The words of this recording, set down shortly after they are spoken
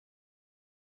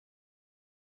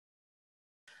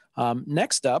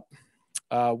Next up,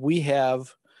 we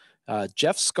have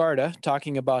Jeff Scarda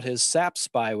talking about his Sap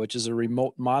Spy, which is a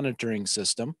remote monitoring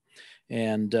system.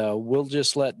 And we'll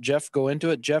just let Jeff go into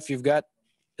it. Jeff, you've got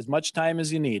as much time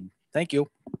as you need. Thank you.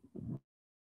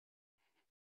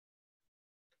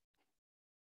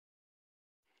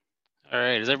 All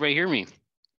right, does everybody hear me?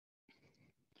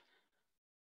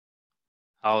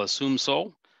 I'll assume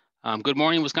so. Good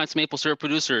morning, Wisconsin maple syrup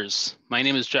producers. My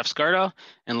name is Jeff Scarda,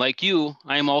 and like you,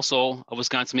 I am also a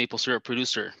Wisconsin maple syrup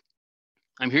producer.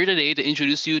 I'm here today to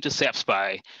introduce you to Sap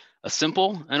Spy, a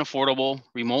simple and affordable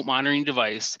remote monitoring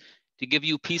device to give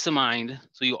you peace of mind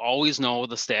so you always know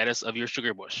the status of your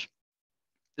sugar bush.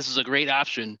 This is a great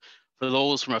option for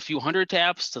those from a few hundred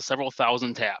taps to several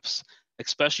thousand taps,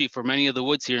 especially for many of the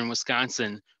woods here in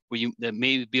Wisconsin that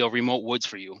may be a remote woods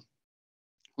for you.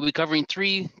 We'll be covering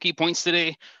 3 key points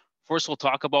today. First, we'll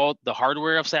talk about the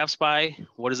hardware of Sap Spy.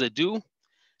 What does it do?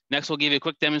 Next, we'll give you a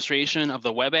quick demonstration of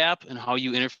the web app and how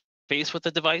you interface with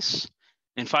the device.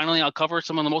 And finally, I'll cover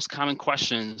some of the most common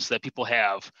questions that people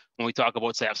have when we talk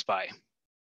about Sap Spy.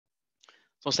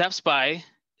 So Sap Spy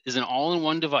is an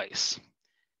all-in-one device.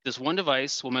 This one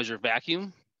device will measure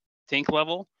vacuum, tank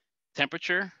level,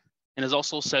 temperature, and is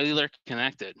also cellular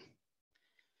connected.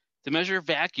 To measure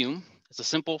vacuum, it's a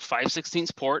simple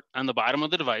 5/16 port on the bottom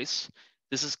of the device.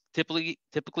 This is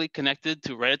typically connected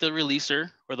to right at the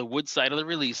releaser or the wood side of the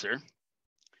releaser.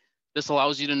 This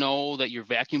allows you to know that your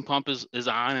vacuum pump is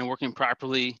on and working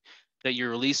properly, that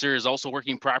your releaser is also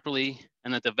working properly,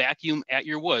 and that the vacuum at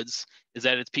your woods is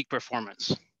at its peak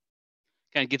performance.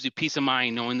 Kind of gives you peace of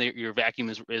mind knowing that your vacuum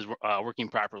is working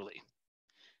properly.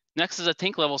 Next is a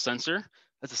tank level sensor.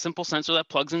 That's a simple sensor that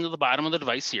plugs into the bottom of the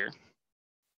device here.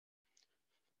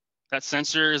 That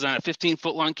sensor is on a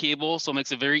 15-foot long cable, so it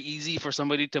makes it very easy for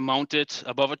somebody to mount it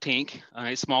above a tank on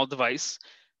a small device.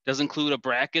 It does include a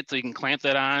bracket, so you can clamp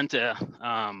that on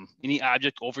to any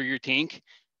object over your tank,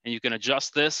 and you can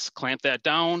adjust this, clamp that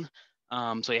down,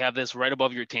 so you have this right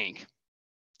above your tank.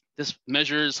 This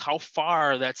measures how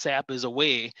far that sap is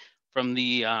away from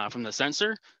the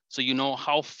sensor, so you know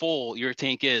how full your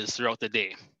tank is throughout the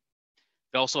day.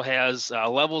 It also has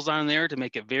levels on there to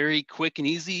make it very quick and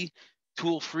easy,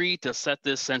 tool-free to set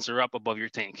this sensor up above your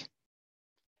tank.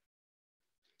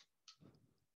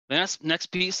 The next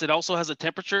piece, it also has a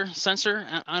temperature sensor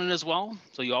on it as well.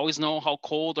 So you always know how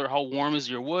cold or how warm is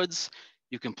your woods.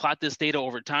 You can plot this data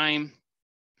over time.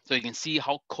 So you can see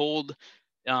how cold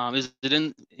is it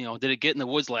in, did it get in the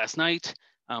woods last night?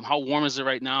 How warm is it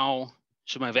right now?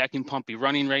 Should my vacuum pump be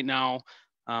running right now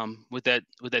with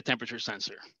that temperature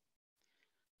sensor?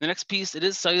 The next piece, it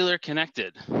is cellular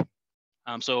connected.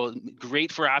 So great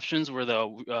for options where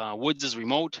the woods is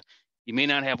remote. You may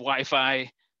not have Wi-Fi,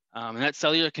 and that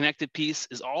cellular connected piece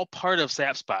is all part of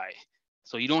Sap Spy.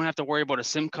 So you don't have to worry about a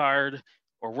SIM card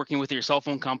or working with your cell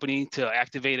phone company to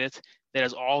activate it. That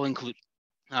is all included,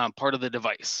 part of the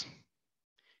device.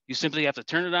 You simply have to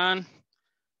turn it on,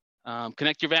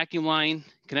 connect your vacuum line,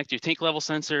 connect your tank level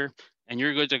sensor, and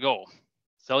you're good to go.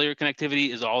 Cellular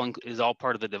connectivity is all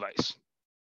part of the device.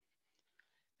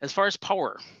 As far as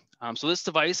power, so this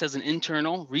device has an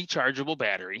internal rechargeable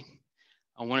battery.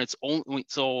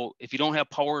 So if you don't have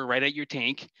power right at your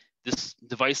tank, this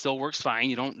device still works fine.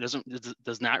 It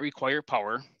does not require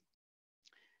power.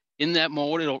 In that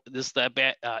mode,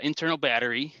 internal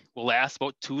battery will last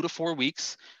about 2 to 4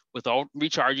 weeks without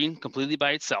recharging completely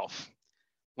by itself.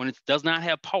 When it does not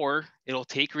have power, it'll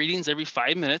take readings every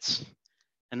 5 minutes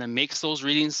and then makes those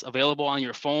readings available on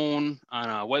your phone, on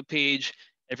a web page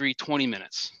every 20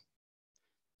 minutes.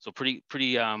 So pretty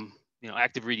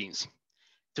active readings.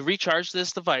 To recharge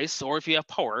this device, or if you have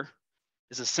power,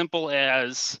 is as simple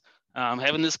as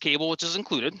having this cable, which is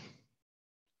included.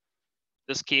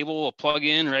 This cable will plug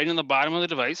in right in the bottom of the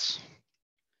device.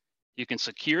 You can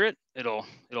secure it. It'll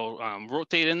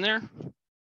rotate in there.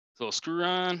 So it'll screw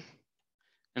on,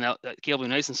 and that cable will be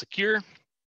nice and secure. And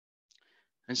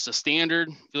it's a standard.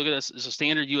 If you look at this, it's a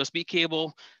standard USB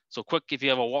cable. So quick, if you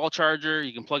have a wall charger,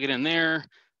 you can plug it in there.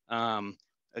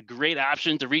 A great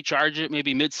option to recharge it,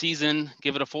 maybe mid-season,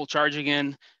 give it a full charge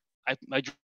again. I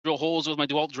drill holes with my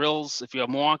DeWalt drills. If you have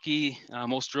Milwaukee,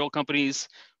 most drill companies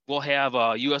will have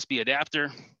a USB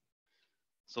adapter.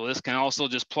 So this can also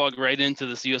just plug right into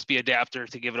this USB adapter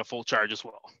to give it a full charge as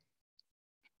well.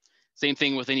 Same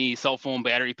thing with any cell phone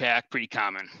battery pack, pretty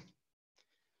common.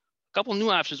 A couple new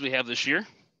options we have this year.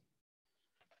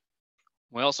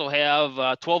 We also have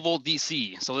 12-volt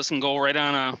DC. So this can go right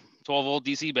on a 12-volt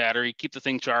DC battery, keep the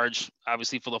thing charged,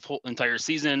 obviously for the whole entire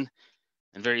season,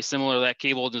 and very similar to that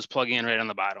cable, just plug in right on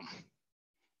the bottom.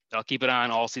 I'll keep it on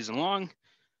all season long.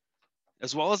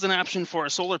 as well as an option for a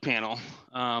solar panel.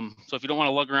 So if you don't want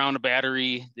to lug around a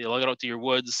battery, you lug it out to your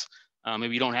woods.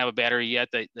 Maybe you don't have a battery yet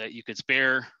that you could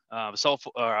spare. A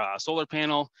solar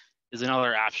panel is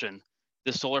another option.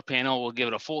 This solar panel will give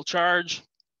it a full charge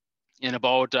in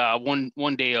about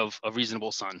one day of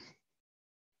reasonable sun.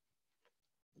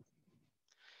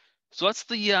 So that's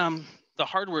the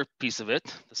hardware piece of it.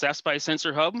 The Sap Spy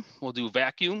sensor hub will do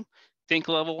vacuum, tank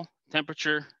level,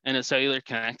 temperature, and it's cellular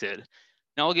connected.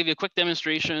 Now I'll give you a quick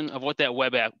demonstration of what that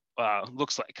web app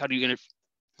looks like. How do you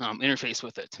interface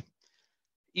with it?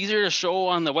 Easier to show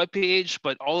on the web page,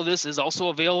 but all of this is also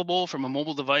available from a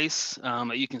mobile device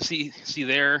that you can see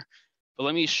there. But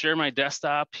let me share my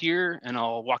desktop here and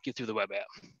I'll walk you through the web app.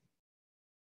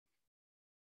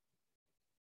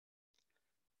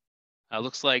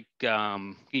 Looks like,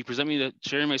 can you present me the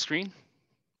sharing my screen?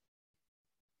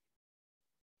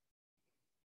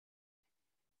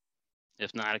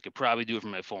 If not, I could probably do it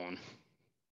from my phone.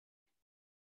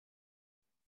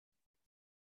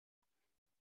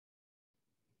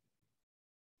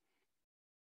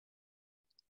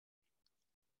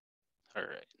 All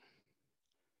right.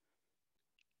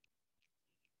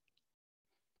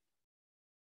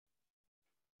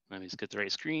 Let me just get the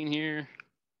right screen here.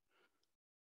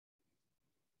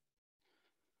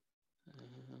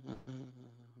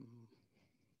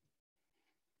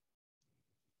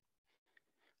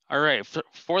 All right,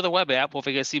 for the web app,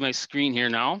 hopefully you guys see my screen here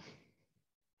now.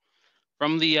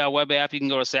 From the web app, you can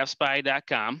go to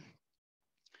sapspy.com.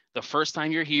 The first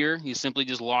time you're here, you simply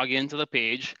just log into the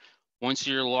page. Once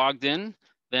you're logged in,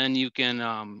 then you can,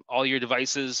 all your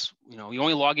devices, you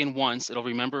only log in once, it'll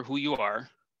remember who you are.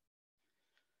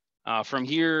 From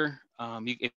here,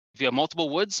 if you have multiple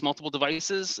woods, multiple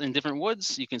devices in different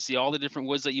woods, you can see all the different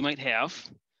woods that you might have.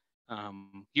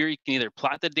 Here you can either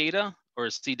plot the data or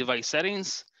see device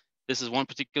settings. This is one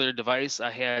particular device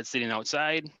I had sitting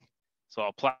outside. So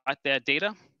I'll plot that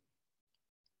data.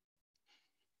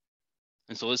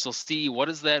 And so this will see what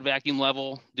is that vacuum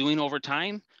level doing over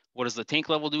time, what is the tank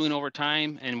level doing over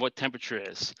time, and what temperature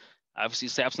is. Obviously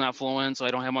sap's not flowing, so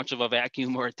I don't have much of a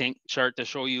vacuum or a tank chart to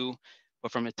show you.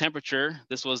 But from a temperature,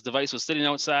 this device was sitting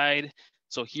outside.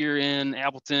 So here in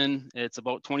Appleton, it's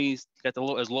about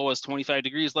got as low as 25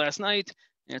 degrees last night.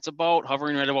 And it's about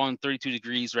hovering right around 32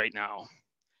 degrees right now.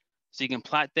 So you can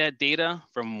plot that data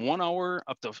from 1 hour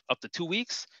up to 2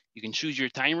 weeks. You can choose your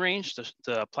time range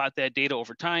to plot that data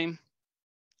over time.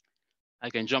 I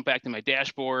can jump back to my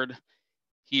dashboard.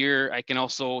 Here, I can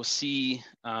also see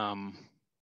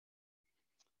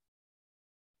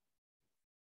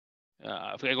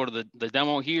if I go to the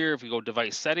demo here, if we go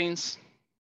device settings,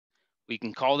 we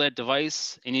can call that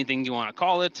device anything you want to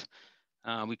call it.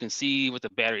 We can see what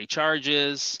the battery charge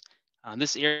is. On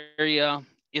this area,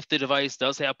 if the device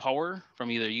does have power from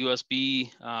either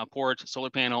USB port, solar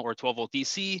panel, or 12 volt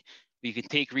DC, we can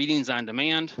take readings on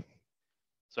demand.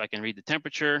 So I can read the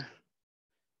temperature,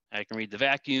 I can read the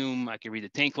vacuum, I can read the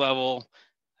tank level,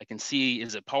 I can see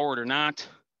is it powered or not.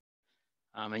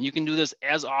 And you can do this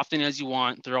as often as you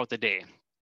want throughout the day.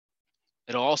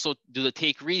 It'll also do the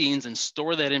take readings and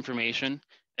store that information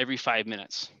every 5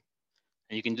 minutes.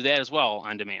 And you can do that as well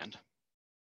on demand.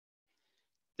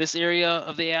 This area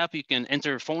of the app, you can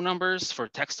enter phone numbers for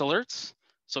text alerts.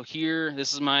 So here,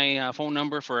 this is my phone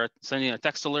number for sending a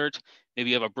text alert. Maybe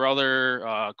you have a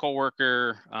brother,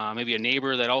 coworker, maybe a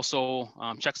neighbor that also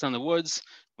checks on the woods.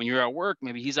 When you're at work,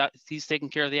 maybe he's taking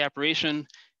care of the operation.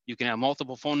 You can have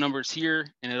multiple phone numbers here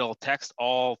and it'll text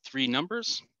all 3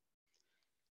 numbers.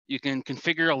 You can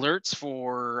configure alerts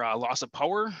for loss of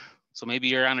power. So maybe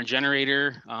you're on a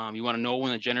generator, you wanna know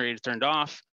when the generator turned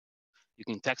off. You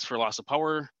can text for loss of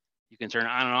power. You can turn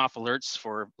on and off alerts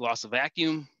for loss of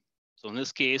vacuum. So in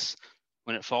this case,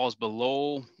 when it falls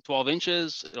below 12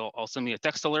 inches, it'll send me a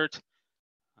text alert.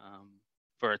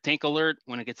 For a tank alert,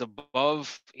 when it gets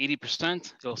above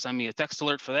 80%, it'll send me a text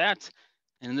alert for that.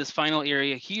 And in this final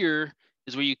area here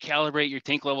is where you calibrate your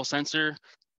tank level sensor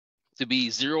to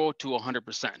be 0 to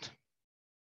 100%.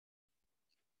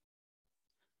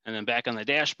 And then back on the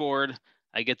dashboard,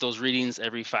 I get those readings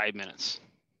every 5 minutes.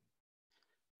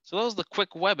 So that was the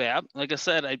quick web app. Like I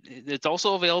said, it's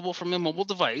also available from a mobile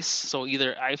device. So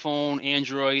either iPhone,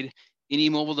 Android, any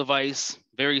mobile device,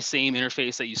 very same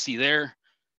interface that you see there.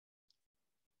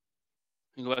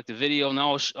 You go back to video.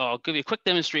 Now I'll give you a quick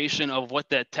demonstration of what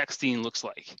that texting looks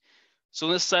like. So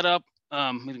in this setup,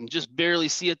 you can just barely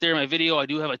see it there in my video. I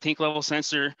do have a tank level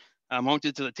sensor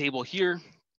mounted to the table here.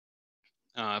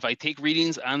 If I take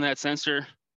readings on that sensor,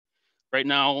 right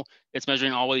now it's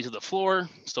measuring all the way to the floor,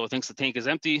 so it thinks the tank is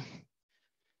empty.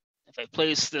 If I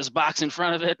place this box in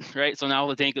front of it, right, so now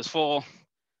the tank is full.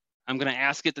 I'm going to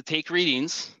ask it to take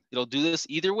readings. It'll do this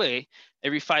either way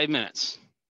every 5 minutes.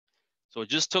 So it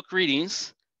just took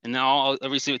readings, and now I'll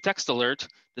receive a text alert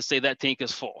to say that tank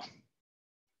is full.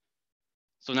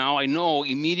 So now I know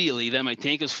immediately that my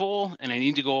tank is full and I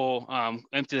need to go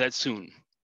empty that soon.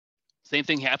 Same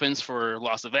thing happens for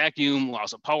loss of vacuum,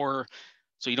 loss of power.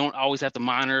 So you don't always have to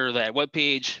monitor that web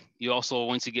page. You also,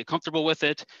 once you get comfortable with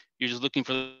it, you're just looking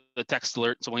for the text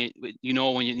alert. So when you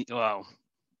know when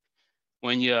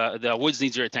the woods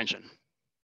needs your attention.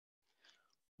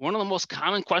 One of the most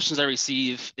common questions I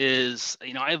receive is,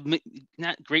 I have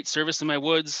not great service in my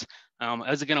woods.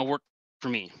 Is it going to work for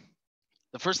me?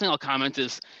 The first thing I'll comment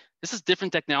is, this is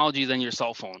different technology than your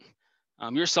cell phone.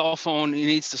 Your cell phone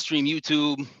needs to stream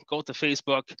YouTube, go to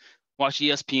Facebook, watch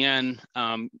ESPN,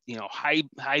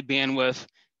 high bandwidth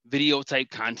video type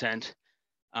content.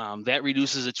 That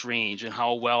reduces its range and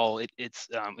how well it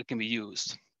can be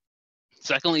used.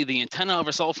 Secondly, the antenna of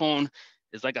a cell phone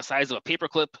is like the size of a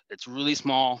paperclip. It's really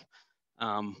small,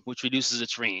 which reduces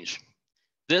its range.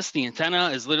 The antenna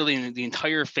is literally the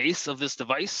entire face of this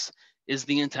device is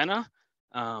the antenna.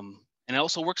 And it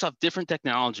also works off different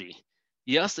technology.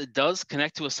 Yes, it does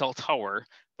connect to a cell tower,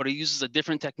 but it uses a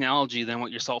different technology than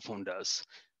what your cell phone does.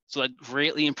 So that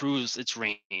greatly improves its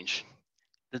range.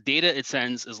 The data it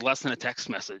sends is less than a text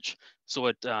message. So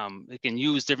it can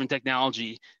use different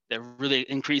technology that really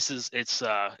increases its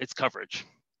coverage.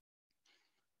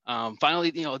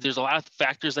 Finally, there's a lot of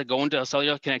factors that go into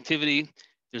cellular connectivity. If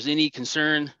there's any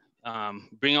concern,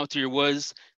 bring out to your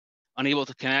woods, unable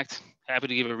to connect, happy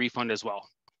to give a refund as well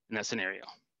in that scenario.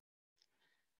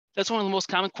 That's one of the most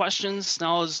common questions.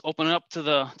 Now let's open it up to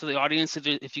the audience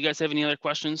if you guys have any other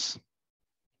questions.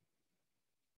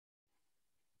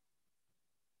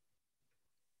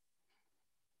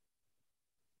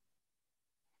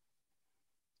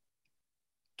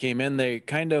 Came in, they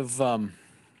kind of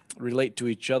relate to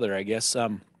each other, I guess.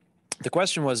 The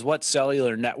question was, what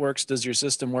cellular networks does your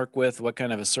system work with? What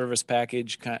kind of a service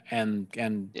package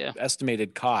and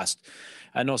estimated cost?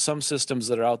 I know some systems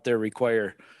that are out there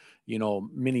require,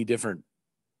 many different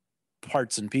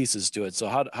parts and pieces to it. So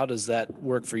how does that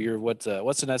work for your, what's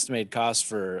an estimated cost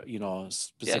for,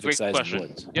 specific size of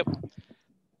woods? Yep.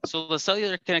 So the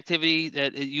cellular connectivity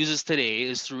that it uses today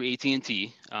is through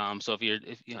AT&T. So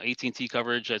if AT&T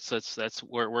coverage, that's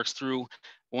where it works through.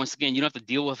 Once again, you don't have to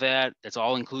deal with that. That's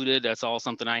all included. That's all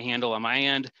something I handle on my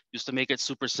end, just to make it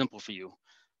super simple for you.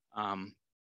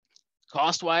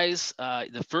 Cost-wise,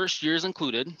 the first year is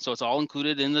included, so it's all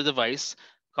included in the device.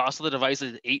 Cost of the device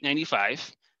is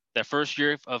 $895. That first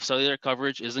year of cellular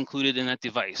coverage is included in that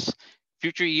device.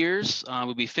 Future years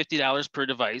would be $50 per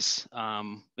device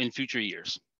in future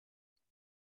years.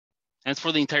 And it's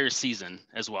for the entire season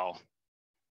as well.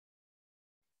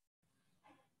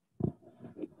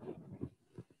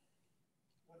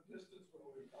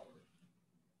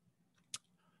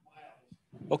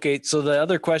 Okay, so the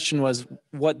other question was,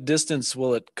 what distance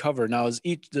will it cover? Now, is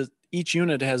each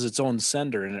unit has its own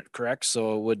sender in it, correct?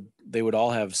 So they would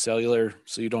all have cellular,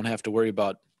 so you don't have to worry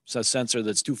about a sensor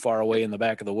that's too far away in the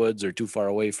back of the woods or too far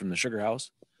away from the sugar house?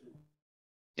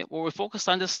 Yeah, what we're focused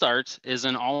on to start is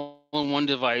an all-in-one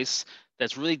device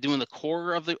that's really doing the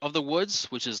core of the woods,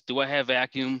 which is, do I have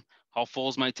vacuum? How full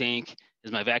is my tank?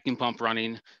 Is my vacuum pump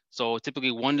running? So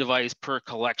typically one device per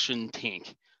collection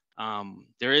tank.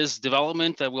 There is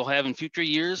development that we'll have in future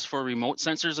years for remote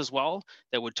sensors as well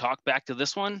that would talk back to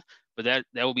this one, but that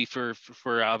will be for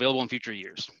available in future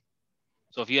years.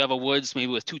 So if you have a woods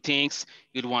maybe with 2 tanks,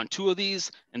 you'd want 2 of these,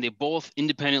 and they both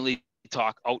independently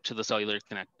talk out to the cellular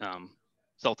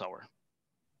cell tower.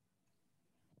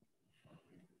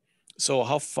 So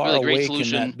how far away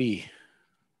can that be?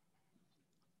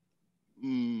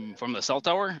 From the cell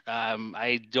tower?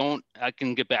 I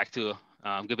can get back to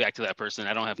that person.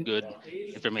 I don't have good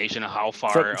information of how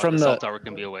far from the cell tower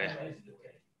can be away.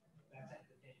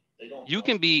 You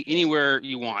can be anywhere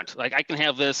you want. Like I can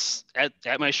have this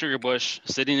at my sugar bush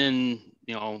sitting in,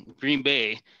 Green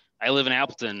Bay. I live in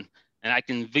Appleton, and I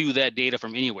can view that data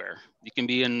from anywhere. You can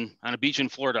be on a beach in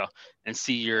Florida and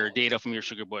see your data from your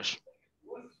sugar bush.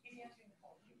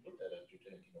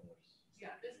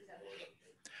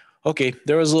 Okay,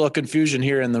 there was a little confusion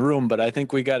here in the room, but I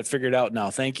think we got it figured out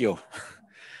now. Thank you.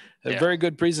 A very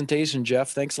good presentation, Jeff.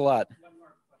 Thanks a lot.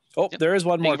 Oh, there is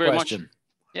one more question.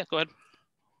 Yeah, go ahead.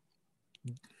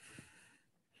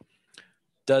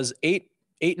 Does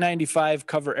 $895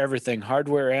 cover everything,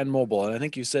 hardware and mobile? And I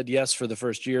think you said yes for the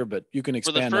first year, but you can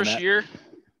expand on that. For the first year,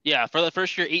 yeah, for the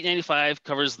first year, $895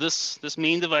 covers this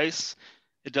main device.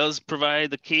 It does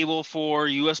provide the cable for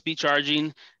USB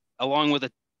charging along with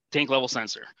a tank level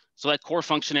sensor. So that core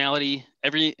functionality,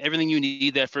 everything you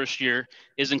need that first year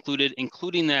is included,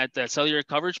 including that cellular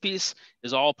coverage piece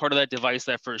is all part of that device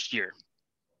that first year.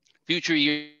 Future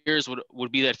years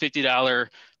would be that $50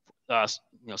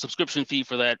 subscription fee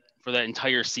for that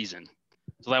entire season.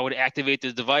 So that would activate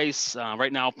the device.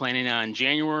 Right now, planning on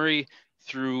January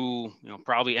through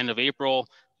probably end of April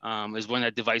is when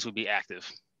that device would be active.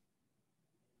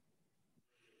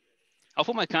 I'll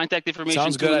put my contact information.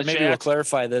 Sounds too in good. the Maybe chat. we'll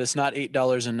clarify that it's not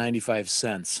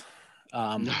 $8.95.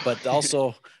 No. But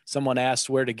also someone asked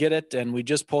where to get it, and we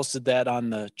just posted that on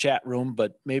the chat room.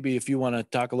 But maybe if you want to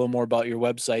talk a little more about your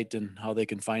website and how they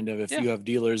can find it, if you have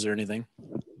dealers or anything.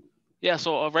 Yeah,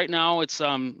 so right now it's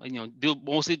do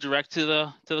mostly direct to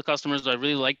the customers. I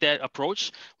really like that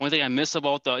approach. One thing I miss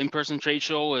about the in-person trade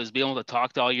show is being able to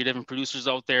talk to all your different producers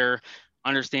out there,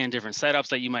 understand different setups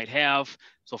that you might have.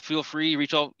 So feel free,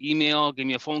 reach out, email, give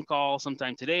me a phone call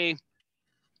sometime today,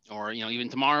 or even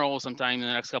tomorrow, sometime in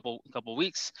the next couple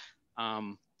weeks.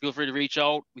 Feel free to reach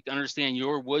out. We can understand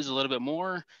your woods a little bit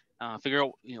more, figure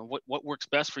out what works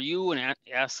best for you, and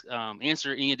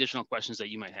answer any additional questions that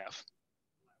you might have.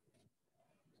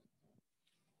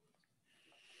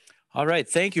 All right.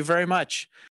 Thank you very much.